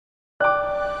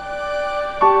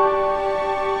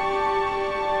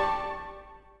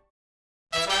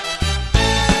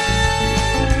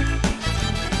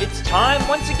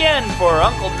for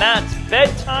Uncle Matt's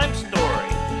bedtime story.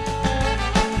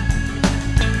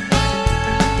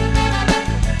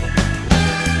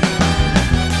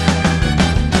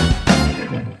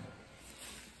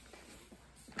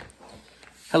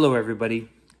 Hello everybody,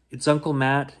 it's Uncle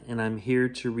Matt and I'm here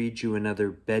to read you another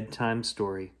bedtime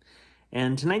story.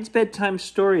 And tonight's bedtime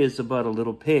story is about a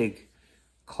little pig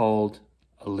called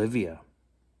Olivia.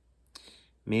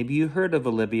 Maybe you heard of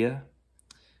Olivia.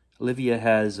 Olivia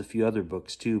has a few other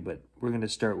books too, but we're going to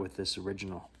start with this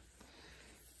original.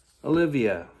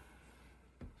 Olivia.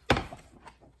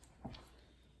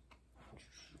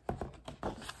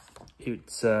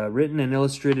 It's written and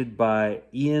illustrated by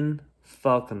Ian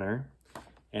Falconer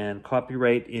and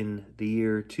copyright in the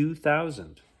year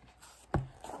 2000.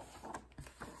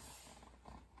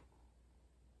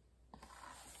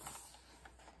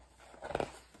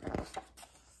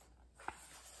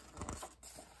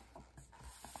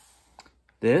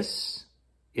 This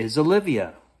is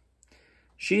Olivia.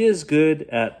 She is good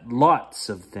at lots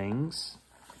of things.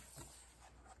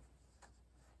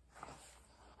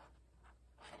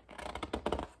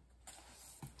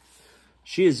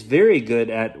 She is very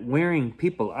good at wearing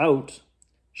people out.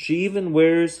 She even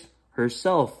wears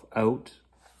herself out.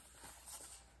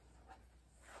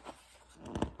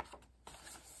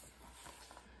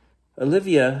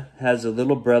 Olivia has a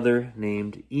little brother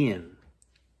named Ian.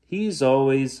 He's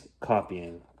always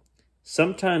copying.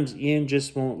 Sometimes Ian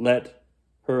just won't let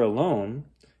her alone,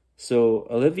 so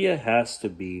Olivia has to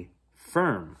be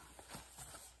firm.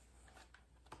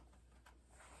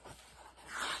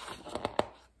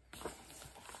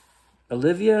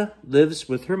 Olivia lives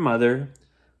with her mother,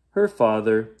 her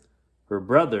father, her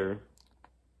brother,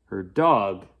 her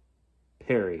dog,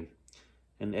 Perry,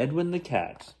 and Edwin the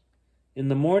cat. In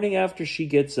the morning after she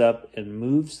gets up and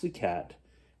moves the cat,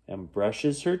 and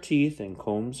brushes her teeth and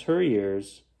combs her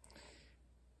ears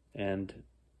and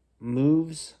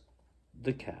moves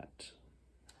the cat.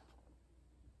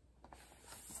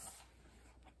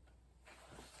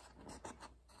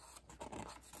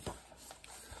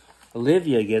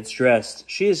 Olivia gets dressed.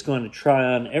 She is going to try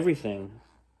on everything.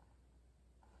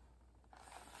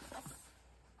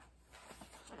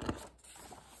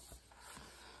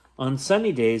 On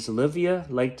sunny days, Olivia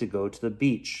liked to go to the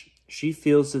beach. She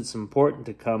feels it's important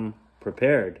to come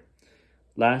prepared.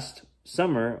 Last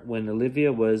summer, when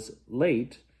Olivia was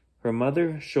late, her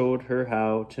mother showed her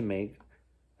how to make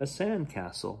a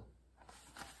sandcastle.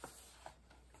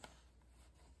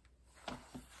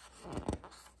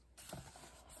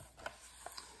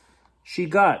 She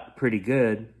got pretty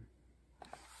good.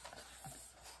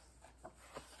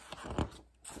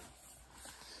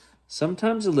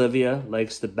 Sometimes Olivia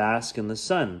likes to bask in the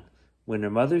sun. When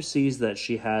her mother sees that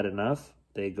she had enough,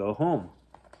 they go home.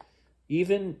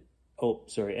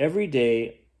 Every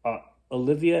day,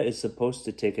 Olivia is supposed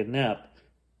to take a nap.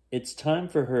 It's time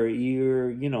for her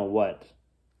you-know-what,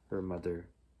 her mother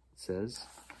says.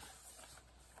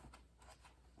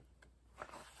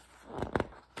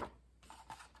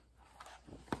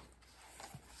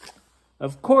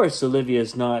 Of course, Olivia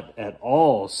is not at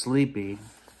all sleepy.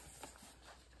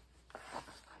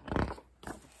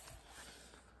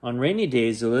 On rainy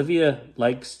days, Olivia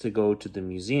likes to go to the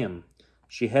museum.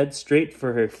 She heads straight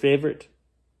for her favorite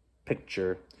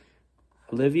picture.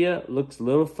 Olivia looks a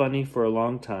little funny for a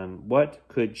long time. What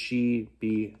could she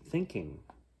be thinking?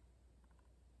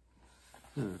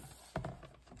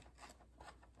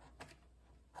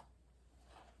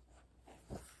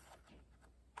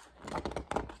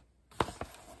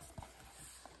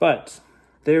 But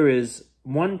there is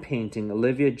one painting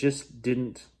Olivia just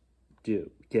didn't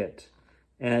get.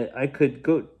 And I could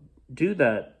go do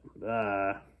that.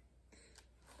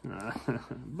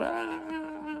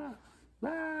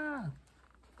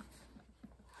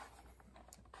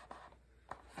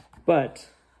 But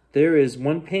there is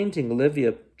one painting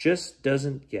Olivia just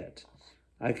doesn't get.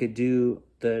 I could do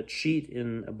the sheet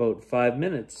in about 5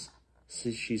 minutes,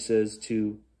 she says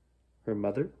to her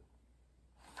mother.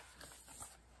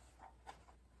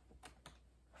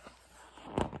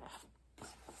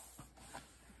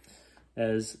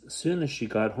 As soon as she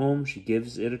got home, she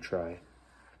gives it a try.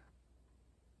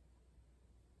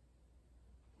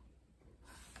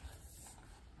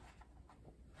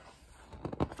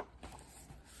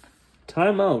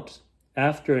 Time out.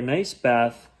 After a nice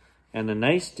bath and a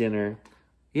nice dinner,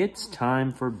 it's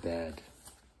time for bed.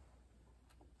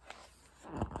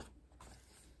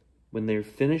 When they're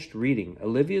finished reading,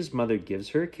 Olivia's mother gives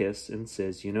her a kiss and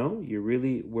says, "You know, you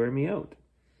really wear me out,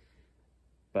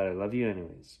 but I love you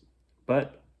anyways."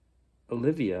 But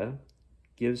Olivia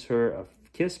gives her a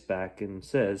kiss back and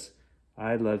says,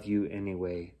 "I love you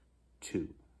anyway,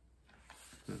 too."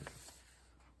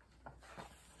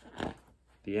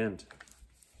 The end.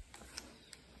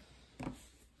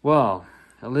 Well,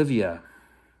 Olivia,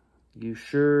 you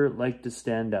sure like to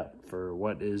stand up for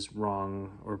what is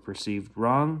wrong or perceived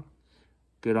wrong.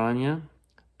 Good on you.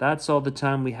 That's all the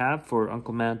time we have for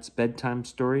Uncle Matt's bedtime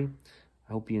story.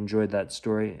 I hope you enjoyed that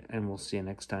story, and we'll see you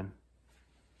next time.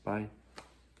 Bye.